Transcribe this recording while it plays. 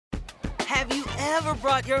ever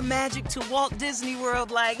brought your magic to Walt Disney World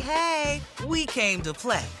like, hey, we came to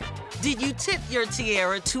play? Did you tip your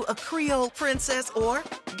tiara to a Creole princess or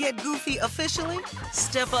get goofy officially?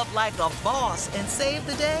 Step up like a boss and save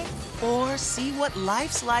the day? Or see what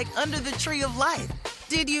life's like under the tree of life?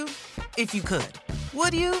 Did you? If you could.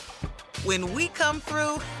 Would you? When we come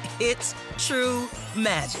through, it's true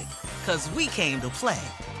magic. 'Cause we came to play.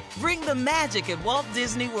 Bring the magic at Walt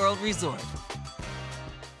Disney World Resort.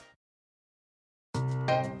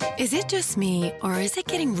 Is it just me, or is it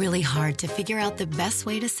getting really hard to figure out the best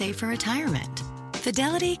way to save for retirement?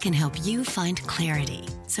 Fidelity can help you find clarity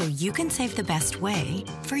so you can save the best way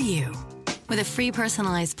for you. With a free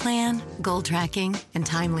personalized plan, goal tracking, and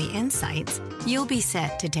timely insights, you'll be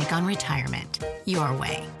set to take on retirement your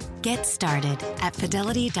way. Get started at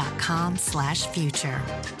fidelity.com/future.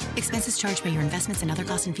 Expenses charged by your investments and other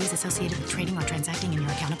costs and fees associated with trading or transacting in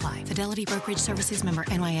your account apply. Fidelity Brokerage Services, member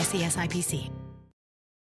NYSE SIPC.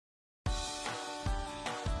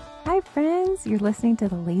 Hi, friends. You're listening to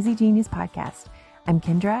the Lazy Genius Podcast. I'm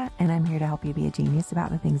Kendra, and I'm here to help you be a genius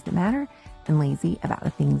about the things that matter and lazy about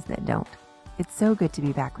the things that don't. It's so good to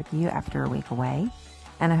be back with you after a week away,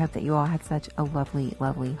 and I hope that you all had such a lovely,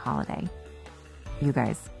 lovely holiday. You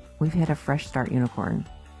guys, we've hit a fresh start unicorn.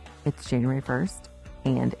 It's January 1st,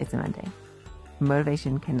 and it's a Monday.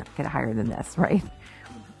 Motivation can get higher than this, right?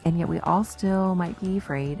 And yet we all still might be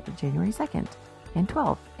afraid of January 2nd, and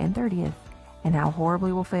 12th, and 30th, and how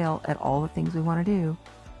horribly we'll fail at all the things we want to do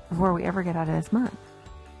before we ever get out of this month.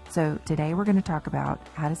 So today we're going to talk about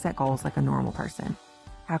how to set goals like a normal person.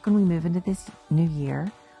 How can we move into this new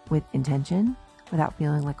year with intention without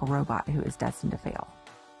feeling like a robot who is destined to fail?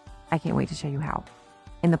 I can't wait to show you how.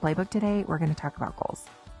 In the playbook today, we're going to talk about goals,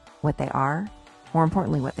 what they are, more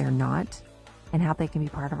importantly, what they're not, and how they can be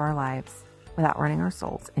part of our lives without running our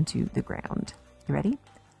souls into the ground. You ready?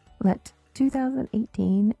 Let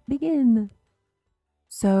 2018 begin.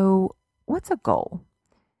 So what's a goal?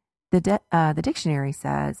 The dictionary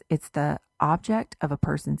says it's the object of a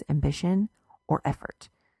person's ambition or effort.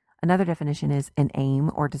 Another definition is an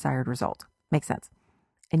aim or desired result. Makes sense.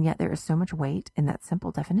 And yet there is so much weight in that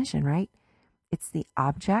simple definition, right? It's the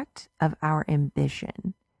object of our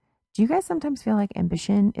ambition. Do you guys sometimes feel like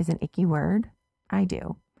ambition is an icky word? I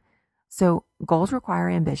do. So goals require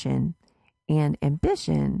ambition, and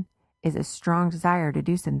ambition is a strong desire to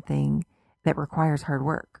do something that requires hard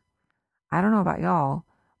work. I don't know about y'all,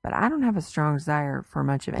 but I don't have a strong desire for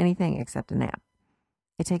much of anything except a nap.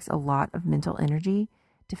 It takes a lot of mental energy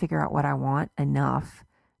to figure out what I want enough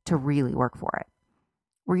to really work for it.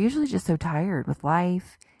 We're usually just so tired with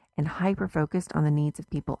life and hyper-focused on the needs of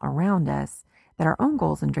people around us that our own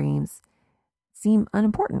goals and dreams seem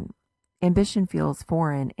unimportant. Ambition feels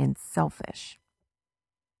foreign and selfish.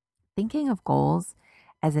 Thinking of goals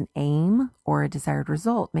as an aim or a desired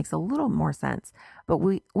result makes a little more sense. But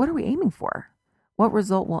what are we aiming for? What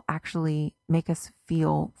result will actually make us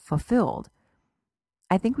feel fulfilled?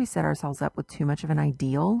 I think we set ourselves up with too much of an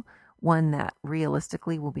ideal, one that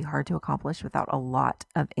realistically will be hard to accomplish without a lot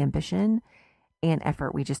of ambition and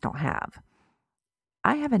effort we just don't have.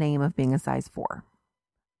 I have an aim of being a size 4.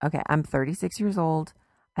 Okay, I'm 36 years old.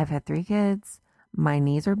 I've had 3 kids. My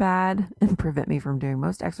knees are bad and prevent me from doing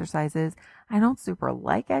most exercises. I don't super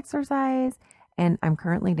like exercise, and I'm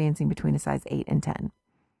currently dancing between a size 8 and 10.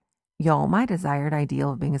 Y'all, my desired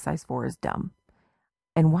ideal of being a size 4 is dumb.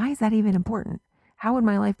 And why is that even important? How would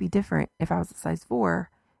my life be different if I was a size 4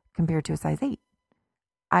 compared to a size 8?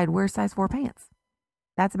 I'd wear size 4 pants.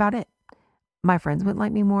 That's about it. My friends wouldn't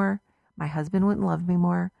like me more. My husband wouldn't love me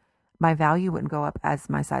more. My value wouldn't go up as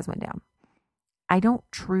my size went down. I don't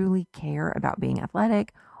truly care about being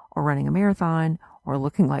athletic or running a marathon or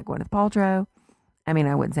looking like Gwyneth Paltrow. I mean,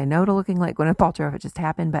 I wouldn't say no to looking like Gwyneth Paltrow if it just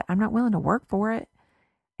happened, but I'm not willing to work for it.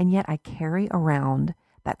 And yet I carry around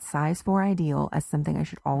that size 4 ideal as something I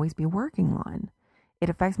should always be working on. It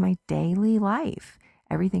affects my daily life.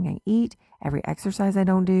 Everything I eat, every exercise I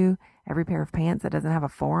don't do, every pair of pants that doesn't have a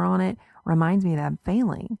 4 on it reminds me that I'm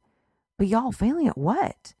failing. But y'all, failing at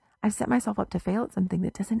what? I've set myself up to fail at something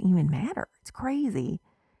that doesn't even matter. It's crazy.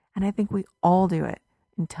 And I think we all do it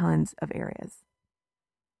in tons of areas.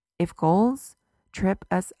 If goals trip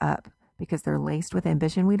us up because they're laced with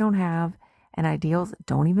ambition we don't have and ideals that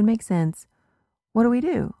don't even make sense, what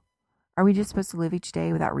do? Are we just supposed to live each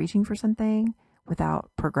day without reaching for something,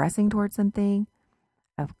 without progressing towards something?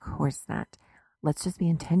 Of course not. Let's just be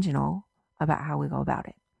intentional about how we go about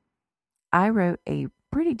it. I wrote a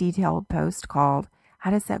pretty detailed post called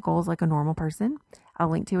How to Set Goals Like a Normal Person. I'll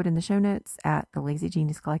link to it in the show notes at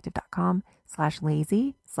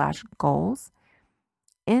thelazygeniuscollective.com/lazy/goals.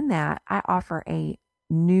 In that, I offer a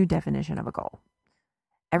new definition of a goal.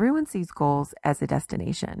 Everyone sees goals as a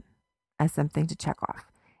destination, as something to check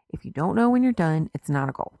off. If you don't know when you're done, it's not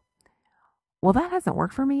a goal. Well, that hasn't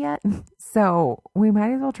worked for me yet, so we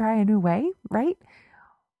might as well try a new way, right?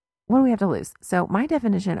 What do we have to lose? So my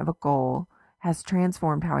definition of a goal has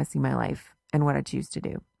transformed how I see my life and what I choose to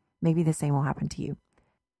do. Maybe the same will happen to you.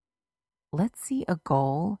 Let's see a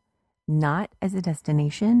goal not as a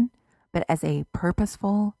destination, but as a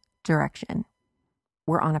purposeful direction.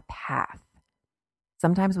 We're on a path.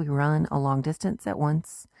 Sometimes we run a long distance at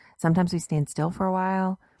once. Sometimes we stand still for a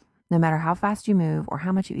while. No matter how fast you move or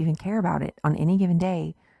how much you even care about it on any given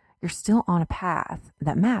day, you're still on a path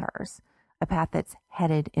that matters, a path that's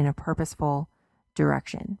headed in a purposeful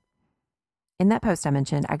direction. In that post I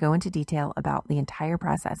mentioned, I go into detail about the entire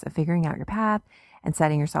process of figuring out your path and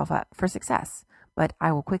setting yourself up for success, but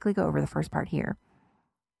I will quickly go over the first part here.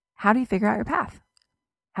 How do you figure out your path?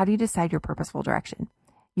 How do you decide your purposeful direction?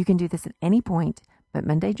 You can do this at any point, but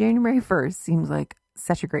Monday, January 1st seems like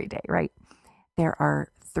such a great day, right? There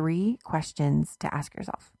are 3 questions to ask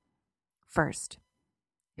yourself. First,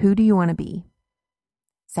 who do you want to be?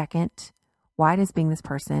 Second, why does being this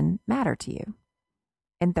person matter to you?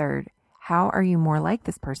 And third, how are you more like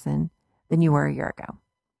this person than you were a year ago?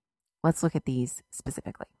 Let's look at these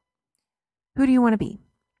specifically. Who do you want to be?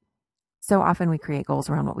 So often we create goals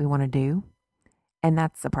around what we want to do, and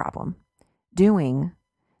that's the problem. Doing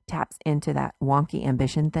taps into that wonky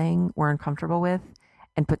ambition thing we're uncomfortable with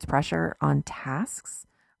and puts pressure on tasks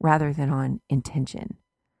rather than on intention.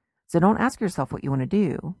 So don't ask yourself what you want to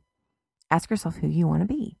do. Ask yourself who you want to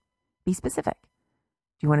be. Be specific.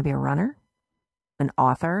 Do you want to be a runner, an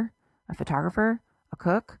author, a photographer, a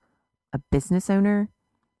cook, a business owner,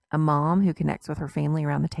 a mom who connects with her family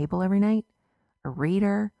around the table every night, a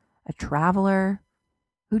reader, a traveler?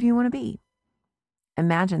 Who do you want to be?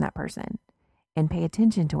 Imagine that person and pay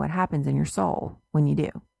attention to what happens in your soul when you do.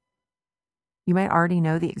 You might already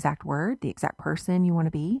know the exact word, the exact person you want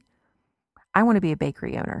to be. I want to be a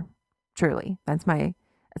bakery owner. Truly. That's been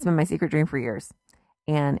my secret dream for years.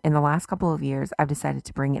 And in the last couple of years, I've decided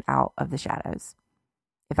to bring it out of the shadows.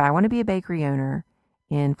 If I want to be a bakery owner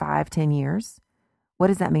in 5-10 years, what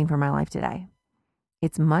does that mean for my life today?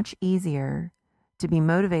 It's much easier to be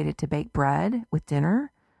motivated to bake bread with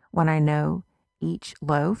dinner when I know each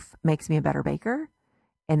loaf makes me a better baker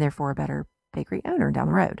and therefore a better bakery owner down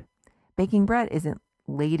the road. Baking bread isn't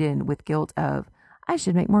laden with guilt of, I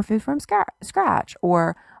should make more food from scratch,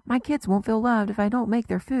 or my kids won't feel loved if I don't make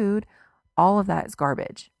their food. All of that is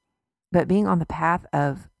garbage. But being on the path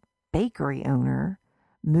of bakery owner,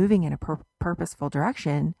 moving in a purposeful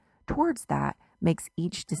direction towards that makes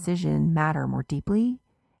each decision matter more deeply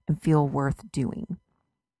and feel worth doing.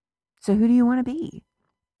 So who do you want to be?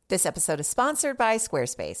 This episode is sponsored by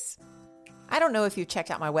Squarespace. I don't know if you've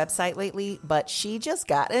checked out my website lately, but she just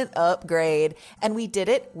got an upgrade, and we did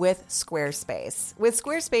it with Squarespace. With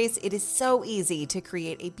Squarespace, it is so easy to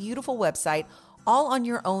create a beautiful website all on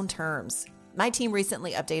your own terms. My team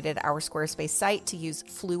recently updated our Squarespace site to use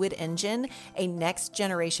Fluid Engine, a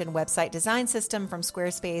next-generation website design system from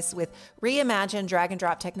Squarespace with reimagined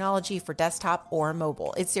drag-and-drop technology for desktop or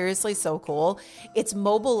mobile. It's seriously so cool. Its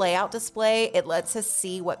mobile layout display, it lets us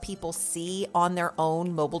see what people see on their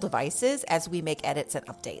own mobile devices as we make edits and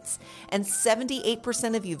updates. And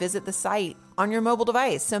 78% of you visit the site on your mobile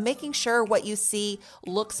device, so making sure what you see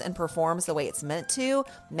looks and performs the way it's meant to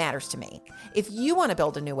matters to me. If you want to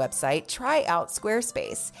build a new website, try out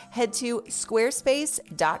Squarespace. Head to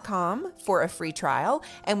squarespace.com for a free trial.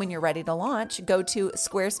 And when you're ready to launch, go to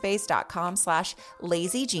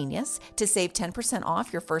squarespace.com/lazygenius to save 10%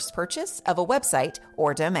 off your first purchase of a website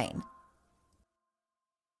or domain.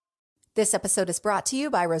 This episode is brought to you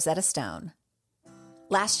by Rosetta Stone.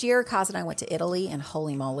 Last year, Kaz and I went to Italy, and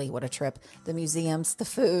holy moly, what a trip. The museums, the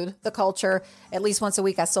food, the culture. At least once a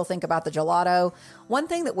week, I still think about the gelato. One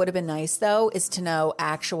thing that would have been nice, though, is to know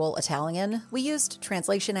actual Italian. We used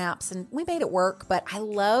translation apps, and we made it work, but I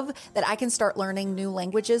love that I can start learning new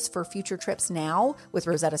languages for future trips now with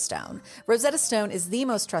Rosetta Stone. Rosetta Stone is the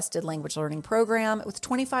most trusted language learning program with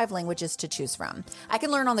 25 languages to choose from. I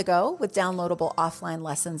can learn on the go with downloadable offline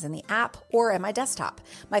lessons in the app or at my desktop.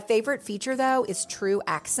 My favorite feature, though, is True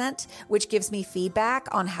Accent, which gives me feedback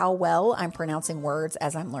on how well I'm pronouncing words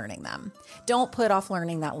as I'm learning them. Don't put off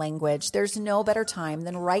learning that language. There's no better time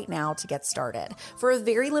than right now to get started. For a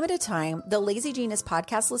very limited time, the Lazy Genius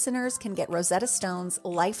podcast listeners can get Rosetta Stone's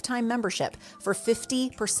lifetime membership for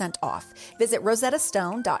 50% off. Visit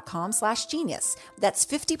rosettastone.com/genius. That's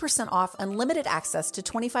 50% off unlimited access to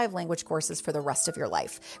 25 language courses for the rest of your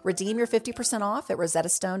life. Redeem your 50% off at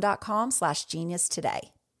rosettastone.com/genius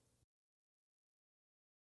today.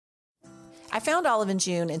 I found Olive &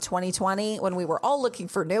 June in 2020 when we were all looking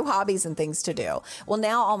for new hobbies and things to do. Well,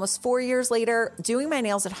 now almost 4 years later, doing my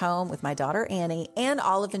nails at home with my daughter Annie and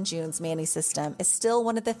Olive & June's Mani system is still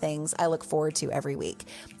one of the things I look forward to every week.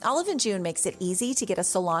 Olive & June makes it easy to get a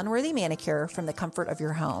salon-worthy manicure from the comfort of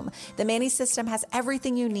your home. The Mani system has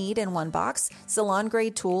everything you need in one box,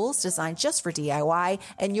 salon-grade tools designed just for DIY,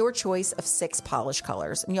 and your choice of 6 polish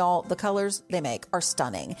colors. And y'all, the colors they make are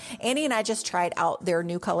stunning. Annie and I just tried out their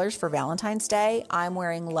new colors for Valentine's Day. I'm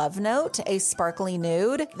wearing Love Note, a sparkly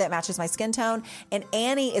nude that matches my skin tone, and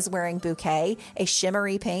Annie is wearing Bouquet, a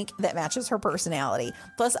shimmery pink that matches her personality.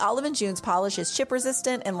 Plus, Olive & June's polish is chip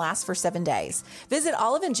resistant and lasts for 7 days. Visit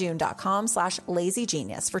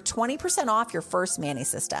oliveandjune.com/lazygenius for 20% off your first Mani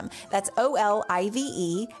system. That's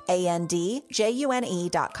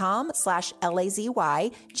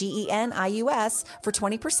oliveandjune.com/LAZYGENIUS for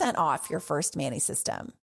 20% off your first Mani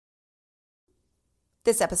system.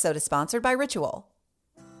 This episode is sponsored by Ritual.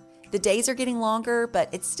 The days are getting longer,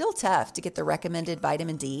 but it's still tough to get the recommended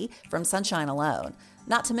vitamin D from sunshine alone,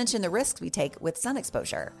 not to mention the risks we take with sun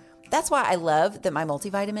exposure. That's why I love that my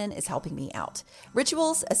multivitamin is helping me out.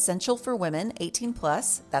 Ritual's Essential for Women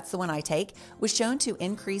 18+, that's the one I take, was shown to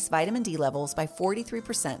increase vitamin D levels by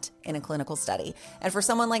 43% in a clinical study. And for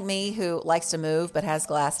someone like me who likes to move but has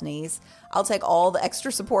glass knees, I'll take all the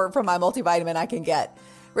extra support from my multivitamin I can get.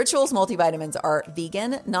 Ritual's multivitamins are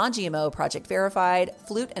vegan, non-GMO, project verified,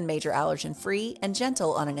 flute and major allergen free, and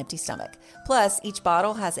gentle on an empty stomach. Plus, each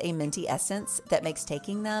bottle has a minty essence that makes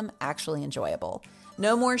taking them actually enjoyable.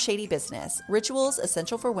 No more shady business. Ritual's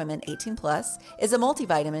Essential for Women 18+ is a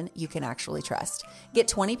multivitamin you can actually trust. Get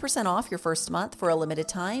 20% off your first month for a limited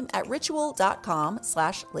time at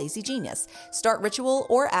ritual.com/lazygenius. Start Ritual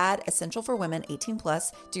or add Essential for Women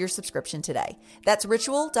 18+ to your subscription today. That's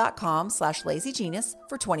ritual.com/lazygenius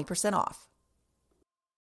for 20% off.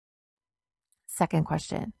 Second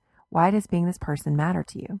question, why does being this person matter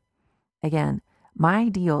to you? Again, my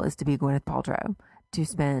ideal is to be Gwyneth Paltrow, to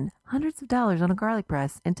spend hundreds of dollars on a garlic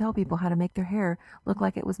press and tell people how to make their hair look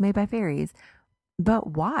like it was made by fairies.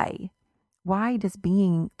 But why? Why does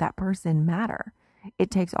being that person matter? It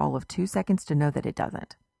takes all of 2 seconds to know that it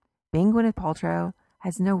doesn't. Being Gwyneth Paltrow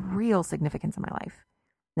has no real significance in my life.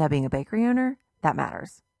 Now, being a bakery owner, that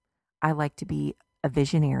matters. I like to be a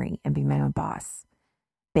visionary and be my own boss.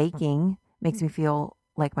 Baking makes me feel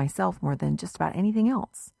like myself more than just about anything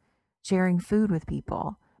else. Sharing food with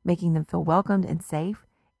people, making them feel welcomed and safe,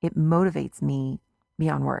 it motivates me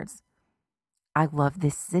beyond words. I love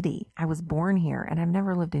this city. I was born here and I've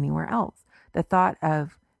never lived anywhere else. The thought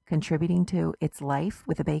of contributing to its life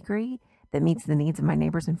with a bakery that meets the needs of my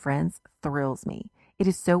neighbors and friends thrills me. It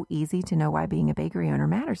is so easy to know why being a bakery owner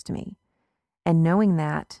matters to me. And knowing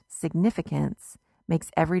that significance makes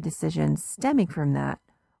every decision stemming from that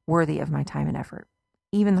worthy of my time and effort,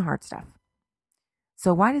 even the hard stuff.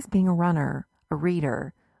 So why does being a runner, a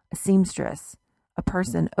reader, a seamstress, a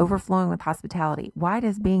person overflowing with hospitality, why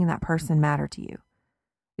does being that person matter to you?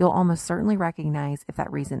 You'll almost certainly recognize if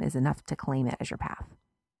that reason is enough to claim it as your path.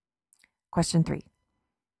 Question 3.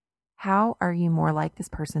 How are you more like this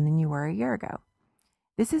person than you were a year ago?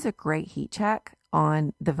 This is a great heat check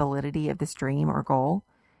on the validity of this dream or goal.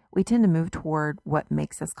 We tend to move toward what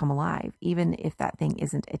makes us come alive, even if that thing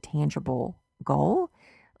isn't a tangible goal.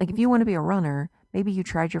 Like if you want to be a runner, maybe you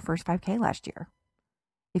tried your first 5K last year.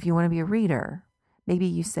 If you want to be a reader, maybe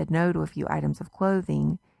you said no to a few items of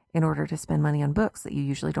clothing in order to spend money on books that you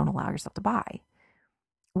usually don't allow yourself to buy.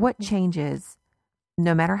 What changes,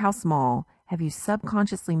 no matter how small, have you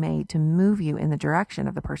subconsciously made to move you in the direction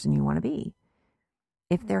of the person you want to be?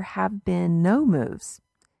 If there have been no moves,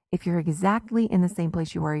 if you're exactly in the same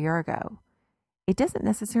place you were a year ago, it doesn't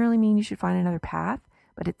necessarily mean you should find another path,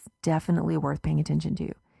 but it's definitely worth paying attention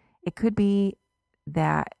to. It could be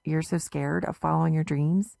that you're so scared of following your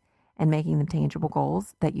dreams and making them tangible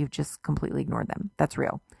goals that you've just completely ignored them. That's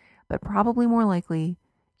real. But probably more likely,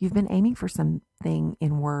 you've been aiming for something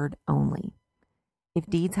in word only. If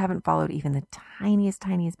deeds haven't followed even the tiniest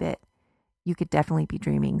bit, you could definitely be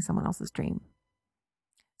dreaming someone else's dream.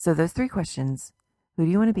 So those 3 questions, who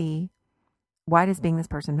do you want to be? Why does being this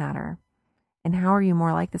person matter? And how are you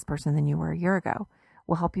more like this person than you were a year ago?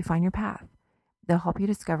 Will help you find your path. They'll help you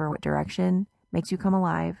discover what direction makes you come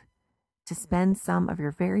alive, to spend some of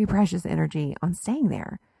your very precious energy on staying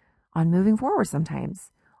there, on moving forward sometimes,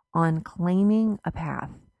 on claiming a path,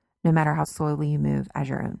 no matter how slowly you move, as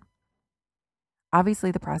your own.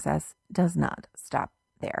 Obviously, the process does not stop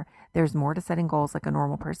there. There's more to setting goals like a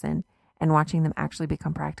normal person and watching them actually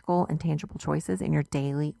become practical and tangible choices in your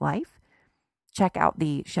daily life. check out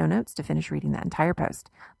the show notes to finish reading that entire post,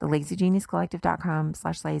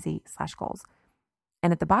 thelazygeniuscollective.com/lazy/goals.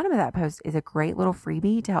 And at the bottom of that post is a great little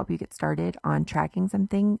freebie to help you get started on tracking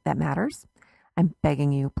something that matters. I'm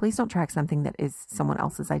begging you, please don't track something that is someone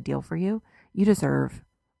else's ideal for you. You deserve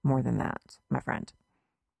more than that, my friend.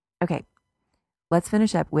 Okay, let's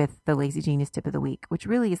finish up with the Lazy Genius tip of the week, which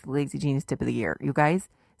really is the Lazy Genius tip of the year. You guys,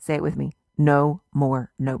 say it with me. No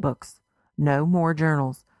more notebooks. No more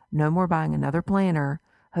journals. No more buying another planner,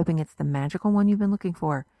 hoping it's the magical one you've been looking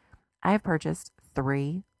for. I have purchased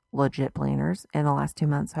 3 legit planners in the last 2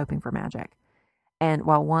 months, hoping for magic. And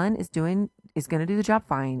while one is going to do the job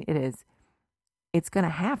fine, it's going to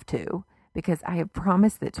have to, because I have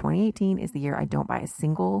promised that 2018 is the year I don't buy a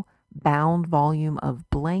single bound volume of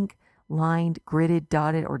blank, lined, gridded,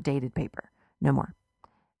 dotted, or dated paper. No more.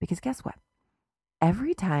 Because guess what?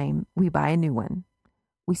 Every time we buy a new one,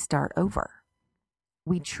 we start over.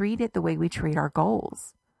 We treat it the way we treat our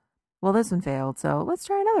goals. Well, this one failed, so let's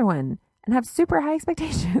try another one and have super high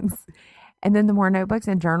expectations. And then the more notebooks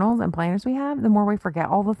and journals and planners we have, the more we forget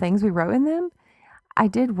all the things we wrote in them. I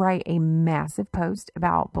did write a massive post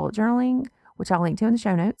about bullet journaling, which I'll link to in the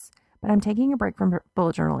show notes, but I'm taking a break from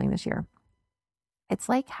bullet journaling this year. It's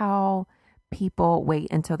like how people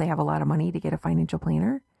wait until they have a lot of money to get a financial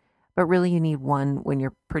planner, but really you need one when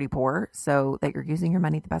you're pretty poor so that you're using your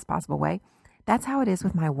money the best possible way. That's how it is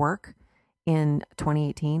with my work in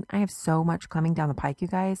 2018. I have so much coming down the pike, you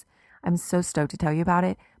guys. I'm so stoked to tell you about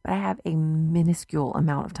it, but I have a minuscule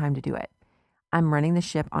amount of time to do it. I'm running the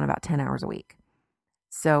ship on about 10 hours a week.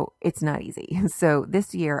 So it's not easy. So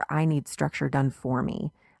this year I need structure done for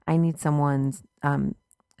me. I need someone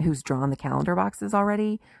who's drawn the calendar boxes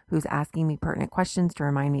already, who's asking me pertinent questions to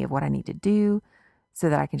remind me of what I need to do so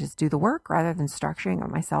that I can just do the work rather than structuring it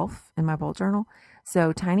myself in my bullet journal.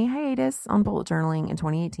 So tiny hiatus on bullet journaling in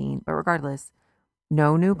 2018, but regardless,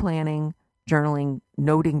 no new planning, journaling,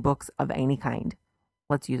 noting books of any kind.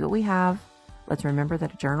 Let's use what we have. Let's remember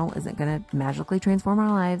that a journal isn't going to magically transform our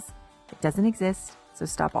lives. It doesn't exist. So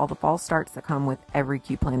stop all the false starts that come with every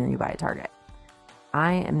cute planner you buy at Target.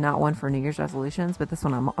 I am not one for New Year's resolutions, but this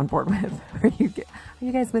one I'm on board with. Are you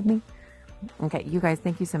guys with me? Okay, you guys,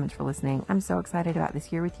 thank you so much for listening. I'm so excited about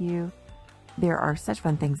this year with you. There are such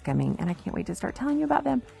fun things coming, and I can't wait to start telling you about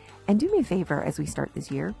them. And do me a favor as we start this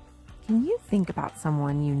year. Can you think about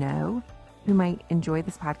someone you know who might enjoy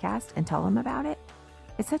this podcast and tell them about it?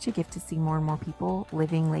 It's such a gift to see more and more people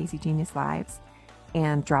living lazy genius lives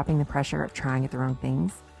and dropping the pressure of trying at the wrong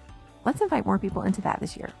things. Let's invite more people into that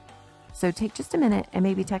this year. So take just a minute and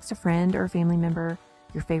maybe text a friend or a family member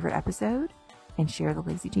your favorite episode and share the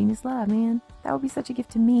Lazy Genius love, man. That would be such a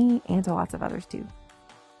gift to me and to lots of others too.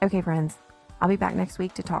 Okay, friends, I'll be back next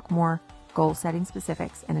week to talk more goal setting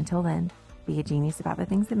specifics. And until then, be a genius about the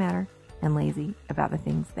things that matter and lazy about the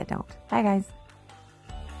things that don't. Bye, guys.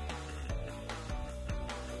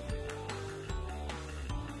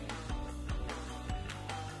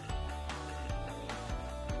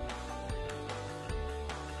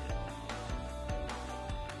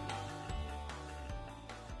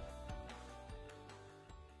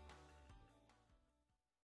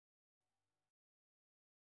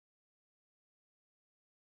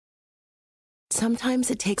 Sometimes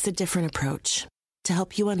it takes a different approach to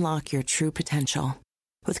help you unlock your true potential.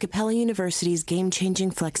 With Capella University's game-changing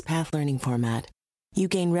FlexPath learning format, you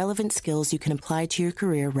gain relevant skills you can apply to your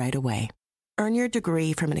career right away. Earn your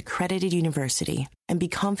degree from an accredited university and be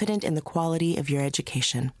confident in the quality of your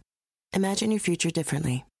education. Imagine your future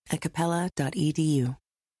differently at capella.edu.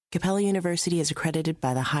 Capella University is accredited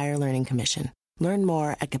by the Higher Learning Commission. Learn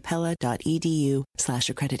more at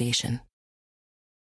capella.edu/accreditation.